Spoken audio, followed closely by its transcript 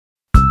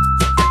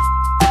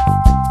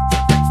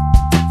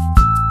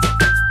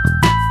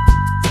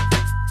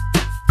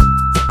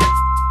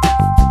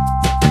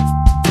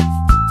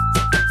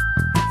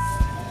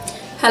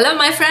Hello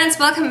my friends,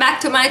 welcome back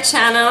to my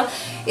channel.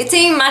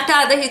 ඉතින් මට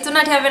අද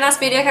හිතුණා ටිකක් වෙනස්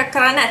වීඩියෝ එකක්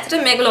කරන්න. ඇත්තට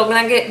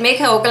මේක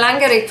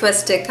ඔයගලන්ගේ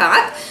රික්වෙස්ට් එකක්.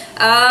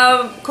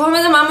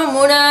 කොහොමද මම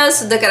මූණ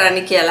සුද්ධ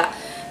කරන්නේ කියලා.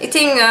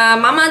 ඉතින්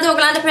මම අද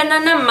ඔයගලන්ට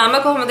පෙන්නන්නම් මම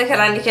කොහොමද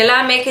කරන්නේ කියලා.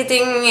 මේක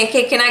ඉතින් එක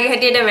එක්කෙනාගේ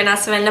හැටියට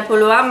වෙනස් වෙන්න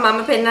පුළුවන්.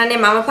 මම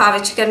පෙන්නන්නේ මම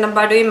පාවිච්චි කරන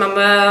බඩුයි මම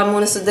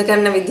මූණ සුද්ධ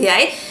කරන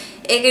විදියයි.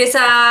 ඒක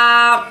නිසා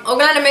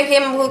ඔයගලන්ට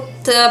මේකෙන්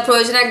මුත්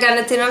ප්‍රයෝජනයක්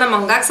ගන්න තියෙනවා නම්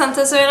මම ගොඩක්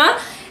සතුටු වෙනවා.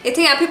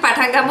 ඉතින් අපි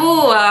පටන් ගමු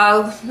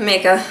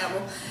මේක.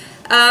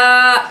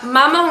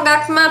 මම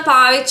හුඟක්ම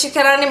පාවිච්චි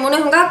කරන්නේ මුණ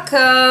හුඟක්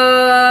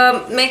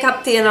මේකප්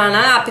තියනවා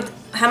නම් අපි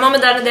හැමෝම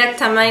දන්න දෙයක්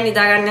තමයි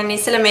නිදා ගන්න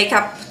ඉස්සෙල්ලා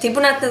මේකප්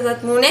තිබුණත්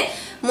නැතත් මුනේ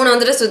මුණ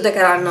හොඳට සුද්ධ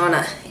කරන්න ඕන.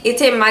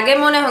 ඉතින් මගේ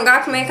මුනේ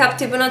හුඟක් මේකප්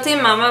තිබුණොත්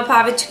මම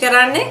පාවිච්චි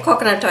කරන්නේ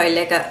කොකනට් ඔයිල්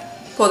එක.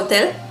 පොල්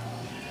තෙල්.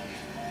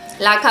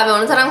 ලංකාවේ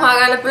ඕන තරම්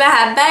හොයාගන්න පුළුවන්.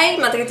 හැබැයි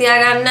මතක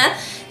තියාගන්න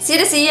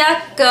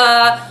 100%ක්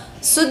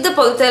සුද්ධ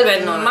පොල් තෙල්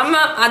වෙන්න ඕන. මම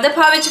අද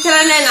පාවිච්චි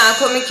කරන්නේ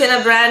නාකොමි කියන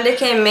බ්‍රෑන්ඩ්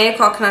එකේ මේ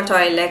කොකනට්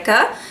ඔයිල් එක.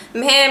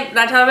 මේ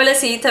රටවල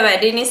සීත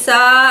වැඩි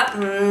නිසා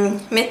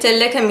මේ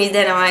තෙල් එක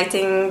මිදෙනවා.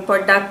 ඉතින්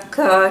පොඩ්ඩක්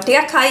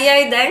ටිකක්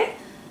හයියයි දැන්.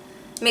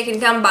 මේක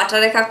නිකන්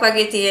බටර් එකක්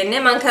වගේ තියෙන්නේ.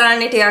 මම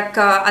කරන්නේ ටිකක්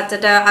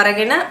අතට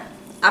අරගෙන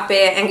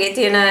අපේ ඇඟේ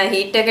තියෙන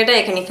හීට් එකට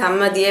ඒක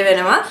නිකම්ම දිය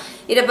වෙනවා.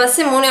 ඊට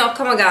පස්සේ මූණේ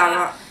ඔක්කොම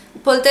ගානවා.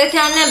 පොල් තෙල්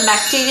කියන්නේ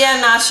බැක්ටීරියා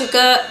නාශක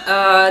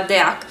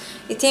දෙයක්.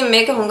 ඉතින්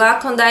මේක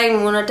හුඟක් හොඳයි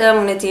මූණට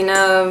මුනේ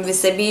තියෙන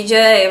විස බීජ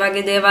ඒ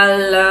වගේ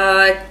දේවල්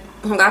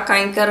හුඟක්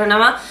අයින්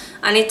කරනවා.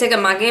 අනිත් එක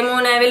මගේ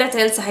මූණ ඇවිල්ලා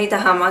තෙල් සහිත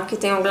හැමක්.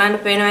 ඉතින්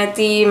ඔයගලන්ට පේනවා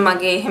ඇති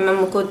මගේ හැම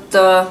මුකුත්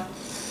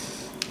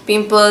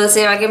පිම්පල්ස්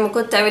ඒ වගේ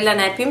මුකුත් ඇවිල්ලා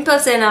නැහැ.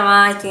 පිම්පල්ස්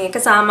එනවා. ඉතින් ඒක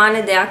සාමාන්‍ය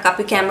දෙයක්.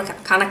 අපි කන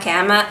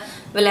කෑම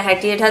වල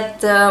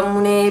හැටියටත්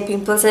මුනේ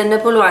පිම්පල්ස් එන්න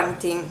පුළුවන්.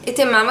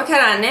 ඉතින් මම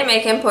කරන්නේ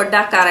මේකෙන්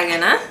පොඩ්ඩක්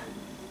අරගෙන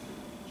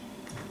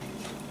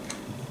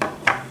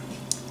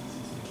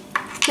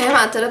මෙහෙම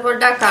අතට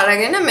පොඩ්ඩක්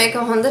අරගෙන මේක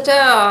හොඳට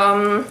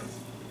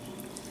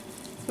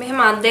මෙහෙම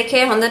අත්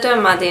දෙකේ හොඳට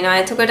මදිනවා.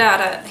 එතකොට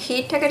අර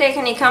හීට් එකට ඒක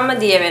නිකම්ම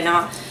දිය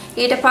වෙනවා.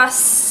 ඊට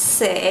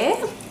පස්සේ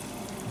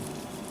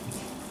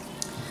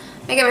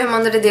මේක මෙහෙම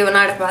හොඳට දිය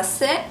වුණාට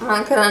පස්සේ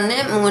මම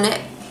කරන්නේ මූණේ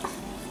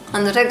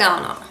හොඳට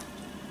ගානවා.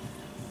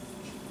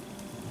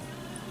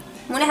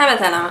 මූණේ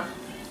හැමතැනම.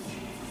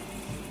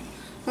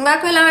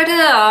 හුඟක් වෙලාවට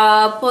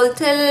පොල්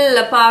තෙල්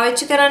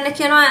පාවිච්චි කරන්න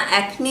කියනවා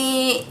ඇක්නි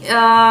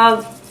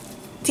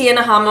තියෙන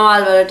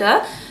හමවල් වලට.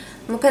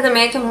 මොකද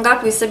මේක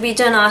හුඟක් විස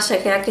බීජ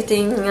නාශකයක්.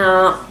 ඉතින්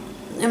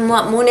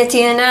මූණේ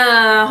තියෙන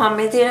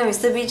හැමේ තියෙන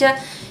විස බීජ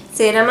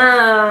සේරම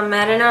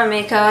මැරෙනවා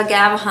මේක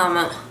ගෑවහම.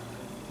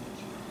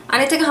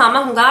 අනිත් එක හැම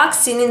හුඟක්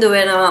සිනිඳු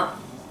වෙනවා.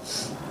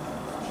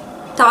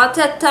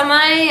 තවත්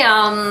තමයි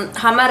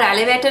හැම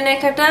රැලි වැටෙන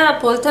එකට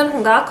පොල් තෙල්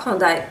හුඟක්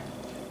හොඳයි.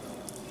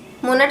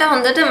 මූණට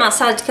හොඳට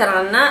මසාජ්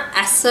කරන්න.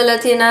 ඇස්වල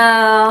තියෙන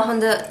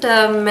හොඳට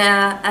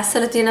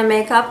ඇස්වල තියෙන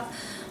මේකප්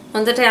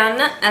හොඳට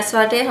යන්න. ඇස්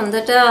වටේ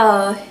හොඳට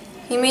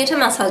හිමීට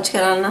මසාජ්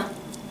කරන්න.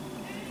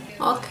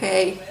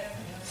 ඕකේ.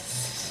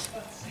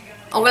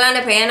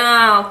 ඔයගලන්ට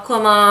පේනවා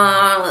ඔක්කොම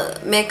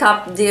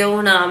මේකප් දිය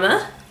වුණාම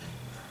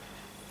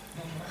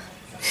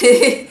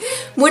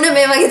මුණ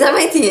මේ වගේ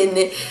තමයි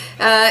තියෙන්නේ.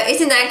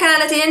 ඉතින් දැන්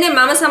කරන්න තියෙන්නේ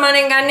මම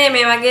සමානෙන් ගන්නේ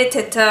මේ වගේ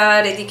තෙත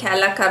රෙදි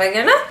කැල්ලක්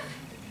අරගෙන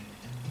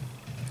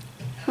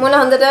මුණ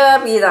හොඳට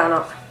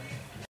පීදානවා.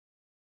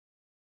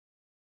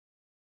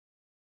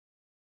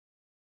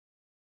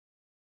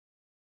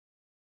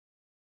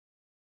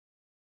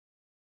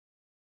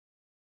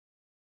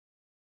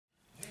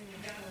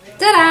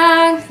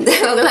 තරං!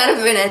 දැන්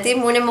ඔයගලන්ට පේන්නේ නැති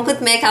මුනේ මොකුත්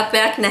මේකප්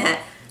එකක් නැහැ.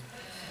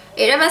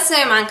 ඊට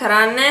පස්සේ මම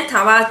කරන්නේ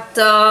තවත්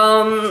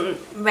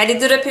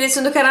වැඩිදුර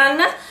පිරිසිදු කරන්න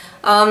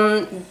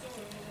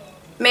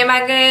මේ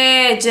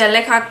වගේ ජෙල්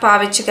එකක්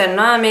පාවිච්චි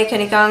කරනවා. මේක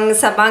නිකන්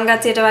සබන්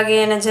ගතියට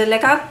වගේ එන ජෙල්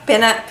එකක්.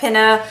 පෙන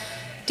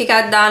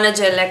ටිකක් දාන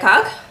ජෙල් එකක්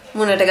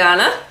මුණට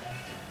ගන්න.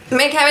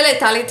 මේක ඇවිල්ලා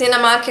ඉතාලියේ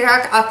තියෙන මාක්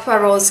එකක්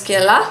aqua rose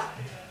කියලා.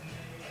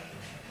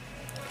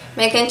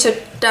 මේකෙන්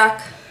චුට්ටක්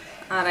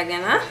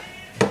අරගෙන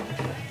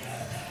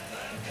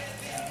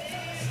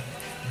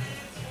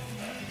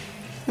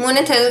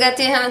මුනේ තෙල්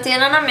ගතිය හැම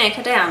තියෙනවා නම්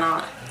මේකට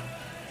යනවා.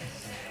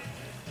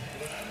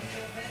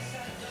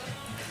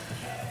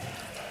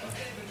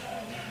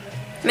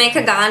 මේක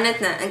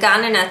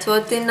ගාන්නේ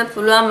නැතුවත් ඉන්න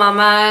පුළුවන්.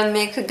 මම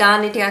මේක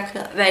ගාන්නේ ටිකක්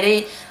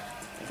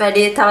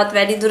තවත්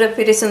වැඩි දුර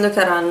පිරිසිදු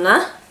කරන්න.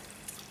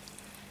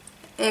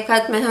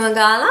 ඒකත් මෙහෙම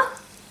ගාලා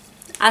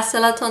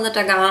අස්සලත් හොඳට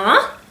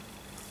ගානවා.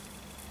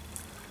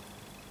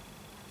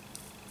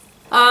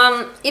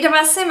 ඊට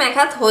පස්සේ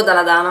මේකත්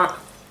හොදලා දානවා.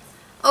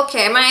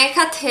 ඕකේ මම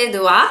ඒකත්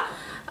හේදුවා.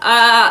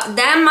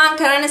 දැන් මම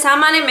කරන්නේ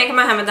සාමාන්‍යයෙන් මේක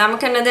මම හැමදාම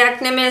කරන දෙයක්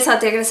නෙමෙයි.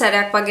 සතියකට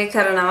සැරයක් වගේ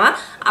කරනවා.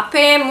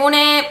 අපේ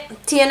මුනේ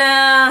තියෙන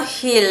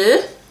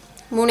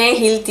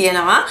හිල්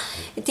තියෙනවා.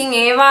 ඉතින්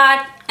ඒවා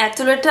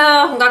ඇතුළට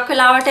හුඟක්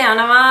වෙලාවට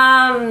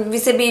යනවා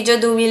විස බීජ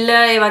දුවිල්ල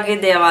ඒ වගේ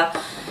දේවල්.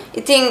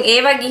 ඉතින්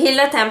ඒවා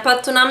ගිහිල්ලා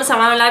තැම්පත් වුණාම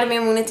සමහර වෙලාවට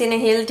මේ මුනේ තියෙන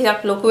හිල්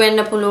ටිකක් ලොකු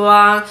වෙන්න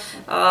පුළුවන්.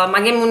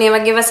 මගේ මුනේ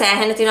වගේව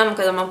සෑහෙන තියෙනවා.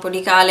 මොකද මම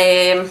පොඩි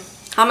කාලේ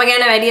හැම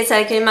ගැන වැඩි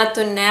සැලකිලිමත්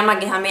වුණේ නැහැ.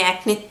 මගේ හැමේ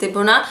ඇක්නිත්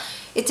තිබුණා.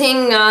 ඉතින්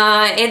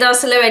ඒ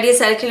දවස්වල වැඩි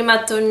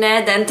සැලකිලිමත් වුණේ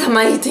නැහැ. දැන්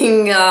තමයි ඉතින්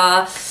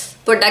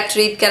පොඩ්ඩක්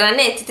ට්‍රීට්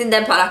කරන්නේ. ඉතින්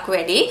දැන් පරක්කු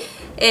වැඩි.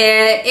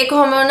 ඒ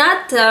කොහොම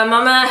වුණත්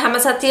මම හැම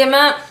සතියෙම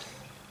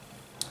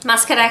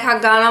මස්කරා එකක්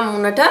ගන්නවා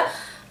මුණට.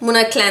 මුණ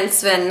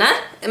ක්ලෙන්ස් වෙන්න.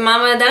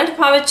 මම දැනට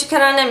පාවිච්චි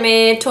කරන්නේ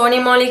මේ ටෝනි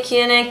මොලි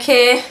කියන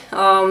එකේ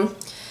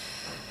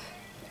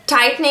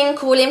tightening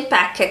cooling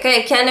pack එක.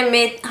 ඒ කියන්නේ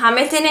මේ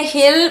හැමේ තියෙන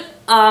හිල්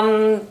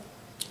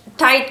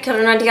ටයිට්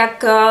කරනවා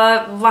ටිකක්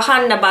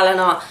වහන්න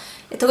බලනවා.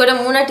 එතකොට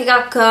මුණ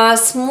ටිකක්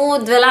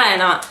ස්මූත් වෙලා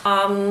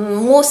එනවා.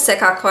 මූස්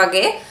එකක්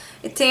වගේ.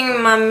 ඉතින්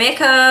මම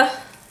මේක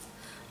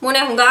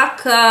මුණේ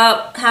හුඟක්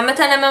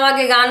හැමතැනම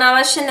වගේ ගන්න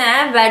අවශ්‍ය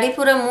නැහැ.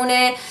 වැඩිපුර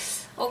මුණේ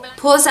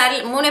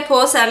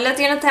පෝස් ඇරලා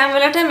තියෙන තැන්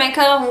වලට මේක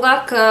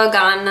හුඟක්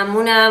ගන්න.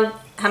 මුණ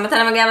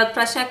හැමතැනම ගාවත්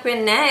ප්‍රශ්නයක්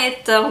වෙන්නේ නැහැ.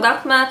 ඒත්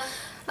හුඟක්ම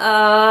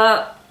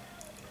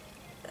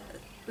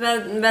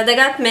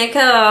වැදගත් මේක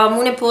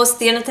මුණේ පෝස්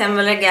තියෙන තැන්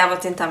වල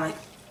ගාවතින් තමයි.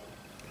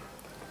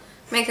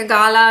 මේක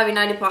ගාලා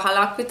විනාඩි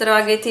 15ක් විතර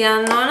වගේ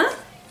තියන්න ඕන.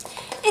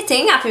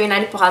 ඉතින් අපි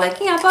විනාඩි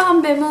 15කින් අප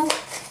හම්බෙමු.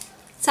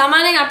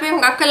 සාමාන්‍යයෙන් අපි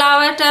හුඟක්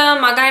වෙලාවට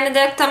මගයින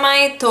දෙයක්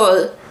තමයි තොල්.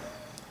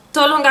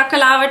 තොල් හුඟක්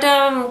වෙලාවට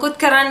මුකුත්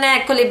කරන්නේ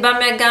එක්ක ලිප් බාම්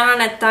එකක් ගන්නවා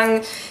නැත්නම්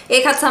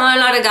ඒකත් සමහර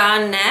වෙලාවට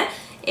ගන්නෑ.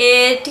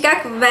 ඒ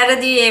ටිකක්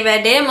වැරදි ඒ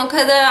වැඩේ.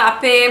 මොකද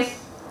අපේ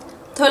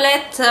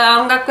තොලෙත්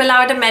හුඟක්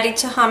වෙලාවට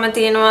මැරිච්ච හැම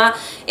තියෙනවා.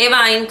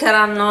 ඒවා අයින්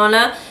කරන්න ඕන.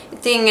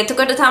 ඉතින්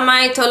එතකොට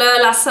තමයි තොල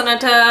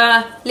ලස්සනට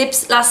ලිප්ස්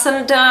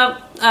ලස්සනට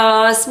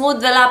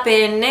ස්මූත් වෙලා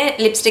පේන්නේ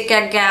ලිප්ස්ටික්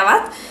එකක්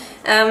ගාවත්.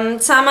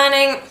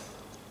 සාමාන්‍යයෙන්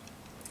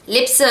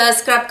ලිප්ස්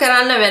ස්ක්‍රබ්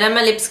කරන්න වෙනම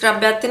ලිප්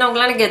ස්ක්‍රබ් එකක් තියෙනවා.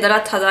 ඔයගලන්ට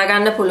ගෙදරත්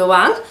හදාගන්න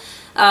පුළුවන්.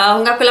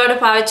 හුඟක් වෙලාවට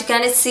පාවිච්චි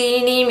කරන්නේ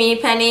සීනි,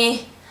 මීපැණි,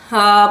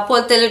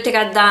 පොල් තෙල්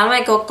ටිකක් දානවා.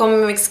 ඒක ඔක්කොම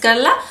මික්ස්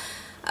කරලා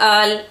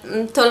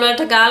තොල්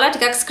වලට ගාලා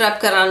ටිකක් ස්ක්‍රබ්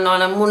කරන්න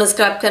ඕන. මුණ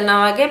ස්ක්‍රබ්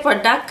කරනවා වගේ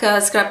පොඩ්ඩක්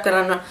ස්ක්‍රබ්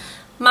කරන්න ඕන.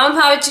 මම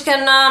පාවිච්චි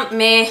කරනවා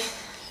මේ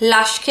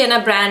Lush කියන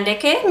බ්‍රෑන්ඩ්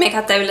එකේ.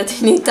 මේකත් ඇවිල්ලා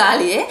තියෙන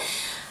ඉතාලියේ.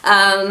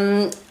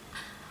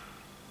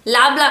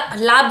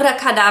 Labra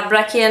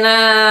Cadabra කියන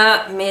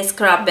මේ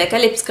ස්ක්‍රබ් එක,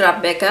 ලිප්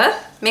ස්ක්‍රබ් එක.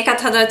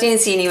 මේකත් හදලා තියෙන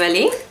සීනි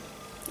වලින්.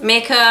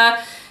 මේක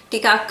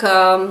ටිකක්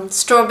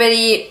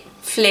ස්ට්‍රෝබෙරි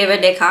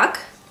ෆ්ලේවර්ඩ් එකක්.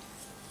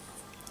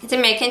 ඉතින්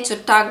මේකෙන්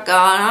චුට්ටක්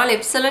ගන්නවා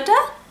ලිප්ස් වලට.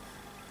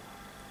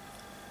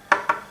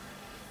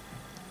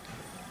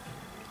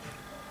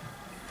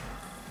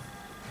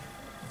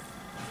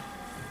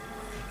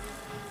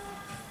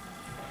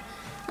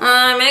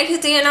 මේකේ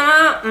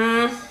තියෙනවා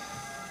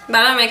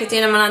බලන්න මේකේ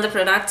තියෙන මොනවද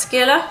ප්‍රොඩක්ට්ස්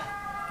කියලා.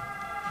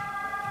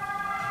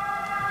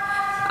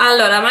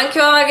 Allora, මම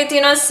කිව්වා වගේ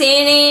තියෙනවා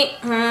සීනි,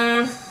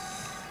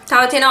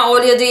 තව තියෙනවා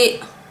olio di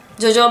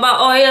jojoba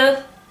oil.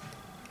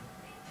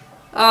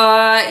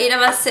 ඊට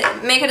පස්සේ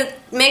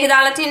මේක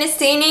දාලා තියෙන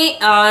සීනි,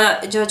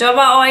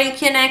 jojoba oil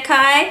කියන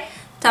එකයි,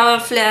 තව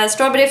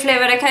strawberry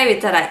flavor එකයි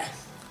විතරයි.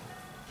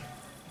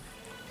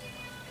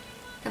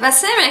 ඊට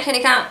පස්සේ මේක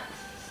නිකන්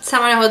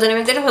සාමාන්‍ය හොදන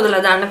විදිහට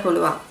හොදලා දාන්න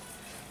පුළුවන්.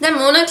 දැන්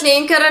මුණ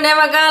ක්ලීන්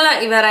කරනවා ගාලා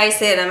ඉවරයි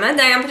සේරම.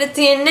 දැන් අපිට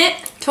තියෙන්නේ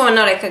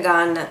ටෝනර් එක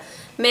ගන්න.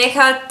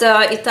 මේකත්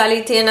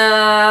ඉතාලියේ තියෙන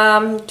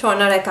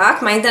ටෝනර් එකක්.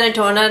 මම හිතන්නේ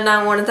ටෝනර්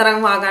නම් ඕන තරම්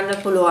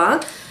හොයාගන්න පුළුවන්.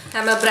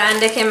 හැම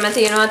බ්‍රෑන්ඩ් එකෙන්ම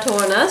තියෙනවා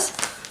ටෝනර්ස්.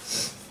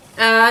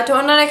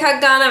 ටෝනර් එකක්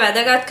ගන්න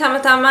වැදගත්කම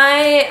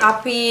තමයි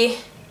අපි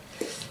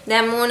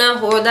දැන් මුණ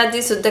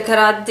හොදද්දි සුද්ධ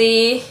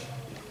කරද්දී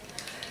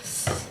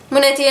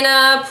මුණේ තියෙන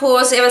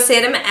පෝස් ඒවා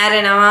සේරම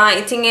ඇරෙනවා.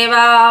 ඉතින්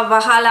ඒවා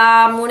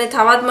වහලා මුණේ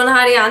තවත් මොන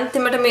හරි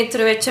අන්තිමට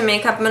මිතුරු වෙච්ච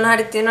මේකප් මොන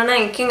හරි තියෙනවා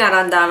නම් එකකින්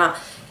අරන් දානවා.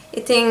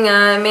 ඉතින්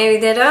මේ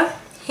විදිහට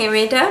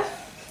හිමීට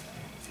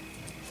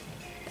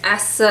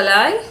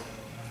ඇස්සලයි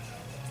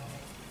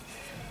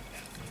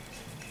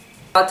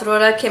වතුර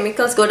වල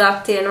කෙමිකල්ස් ගොඩක්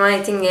තියෙනවා.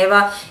 ඉතින්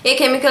ඒවා ඒ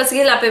කෙමිකල්ස්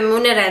ගිහලා අපේ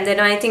මුණේ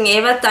රැඳෙනවා. ඉතින්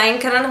ඒවත් අයින්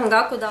කරන්න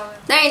හුඟක් උදව්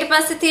වෙනවා. දැන් ඊට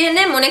පස්සේ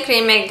තියෙන්නේ මුණේ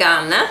ක්‍රීම් එක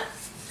ගන්න.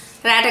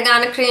 රැට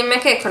ගන්න ක්‍රීම්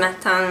එක එක්ක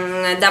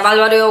නැත්නම් දවල්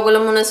වරුවේ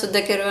ඕගොල්ලෝ මුණ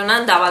සුද්ධ කරුවා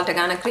නම් දවල්ට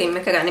ගන්න ක්‍රීම්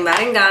එක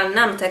අනිවාර්යෙන් ගන්න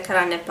අමතක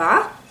කරන්න එපා.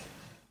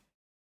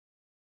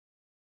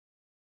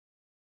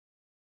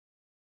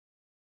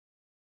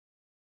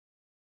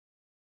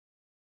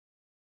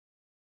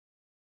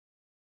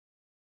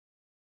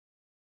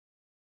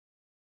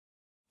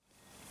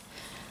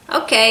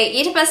 Okay,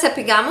 ඊට පස්සේ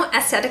අපි ගමු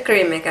ඇස් යට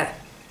ක්‍රීම් එක.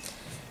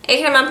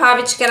 ඒක මම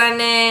පාවිච්චි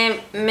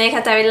කරන්නේ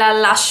මේකත් ඇවිල්ලා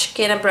Lush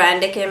කියන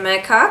බ්‍රෑන්ඩ් එකේම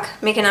එකක්.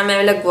 මේකේ නම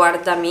ඇවිල්ලා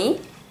Guardami.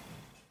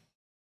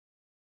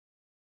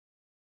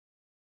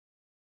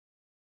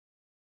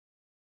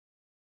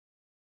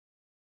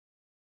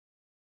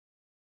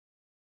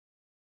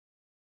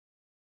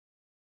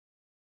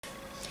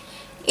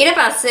 ඊට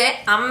පස්සේ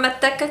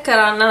අම්මත් එක්ක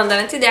කරන්න හොඳ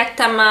නැති දෙයක්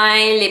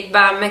තමයි ලිප්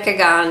බාම් එක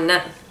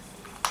ගන්න.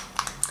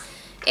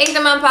 ඒක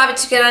තමයි මම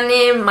පාවිච්චි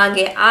කරන්නේ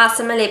මගේ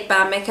ආසම ලිප්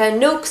බාම් එක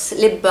Nuxe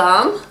lip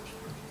balm.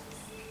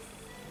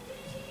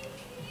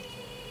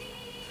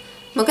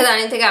 මොකද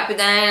අනිත් එක අපි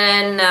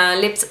දැන්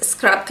lips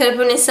scrub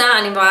කරපු නිසා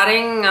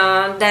අනිවාර්යෙන්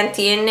දැන්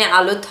තියෙන්නේ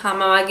අලුත්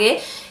හැම වගේ.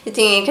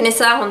 ඉතින් ඒක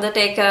නිසා හොඳට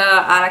ඒක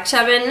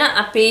ආරක්ෂා වෙන්න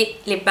අපි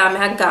lip balm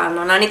එකක් ගන්න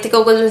ඕන. අනිත් එක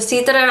ඔයගොල්ලෝ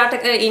සීතල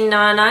රටක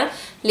ඉන්නවා නම්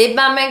lip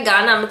balm එක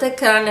ගන්න අමතක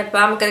කරන්න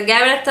එපා. මොකද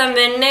ගෑවෙ නැත්තම්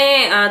වෙන්නේ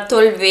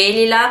තොල්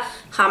වේලිලා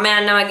හැම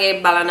යන වගේ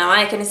බලනවා.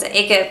 ඒක නිසා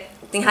ඒක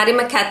ඉතින්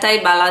හරිම කැතයි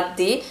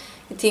බලද්දී.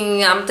 ඉතින්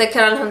අමතක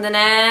කරන්න හොඳ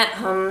නෑ.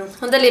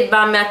 හොඳ lip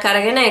balm එකක්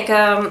අරගෙන ඒක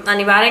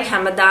අනිවාර්යෙන්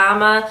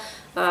හැමදාම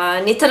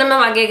නිතරම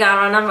වගේ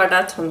ගන්නවා නම්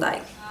වඩාත් හොඳයි.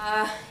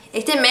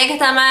 ඉතින් මේක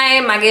තමයි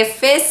මගේ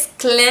face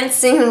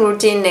cleansing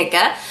routine එක.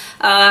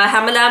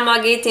 හැමදාම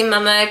වගේ ඉතින්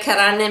මම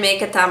කරන්නේ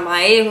මේක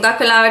තමයි. හුඟක්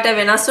වෙලාවට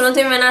වෙනස් වුණොත්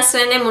වෙනස්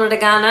වෙන්නේ මුණට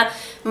ගන්න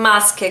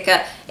mask එක.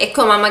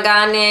 එක්කෝ මම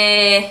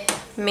ගානේ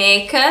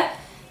මේක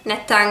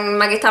නැත්නම්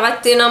මගේ තවත්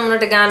තියෙනවා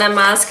මුණට ගන්න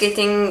mask.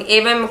 ඉතින්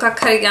ඒවෙන්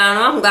මොකක් හරි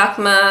ගන්නවා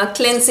හුඟක්ම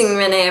cleansing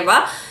වෙන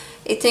ඒවා.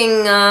 ඉතින්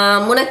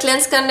මුණ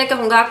cleanse කරන එක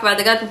හුඟක්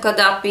වැදගත්. මොකද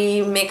අපි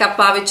මේකප්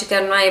පාවිච්චි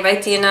කරනවා ඒවයි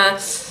තියෙන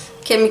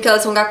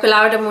chemicals හුඟක්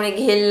වෙලාවට මුණේ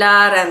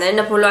ගිහිල්ලා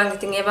රැඳෙන්න පුළුවන්.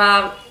 ඉතින් ඒවා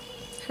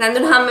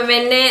රැඳුනහම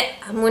වෙන්නේ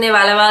මුණේ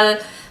වලවල්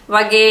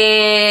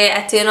වගේ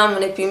ඇති වෙනවා,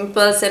 මුණේ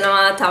pimples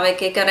එනවා, තව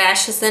එක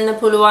rashes එන්න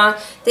පුළුවන්.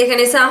 ඒක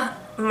නිසා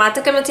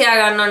මතකම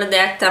තියාගන්න ඕන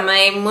දෙයක්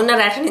තමයි මුණ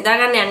රැට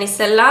නිදාගන්න යන්න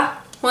ඉස්සෙල්ලා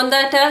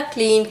හොඳට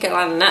clean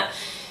කරන්න.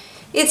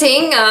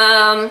 ඉතින්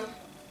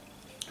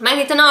මම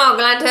හිතනවා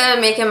ඔයගලන්ට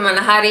මේකෙන් මොන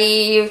හරි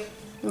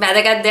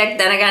වැදගත් දෙයක්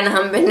දැනගන්න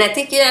හම්බෙන්නේ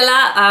නැති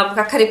කියලා,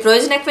 මොකක් හරි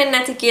ප්‍රයෝජනයක් වෙන්නේ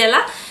නැති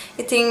කියලා.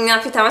 ඉතින්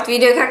අපි තවත්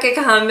වීඩියෝ එකක්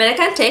එක හම්බ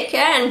වෙනකන් take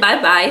care and bye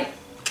bye.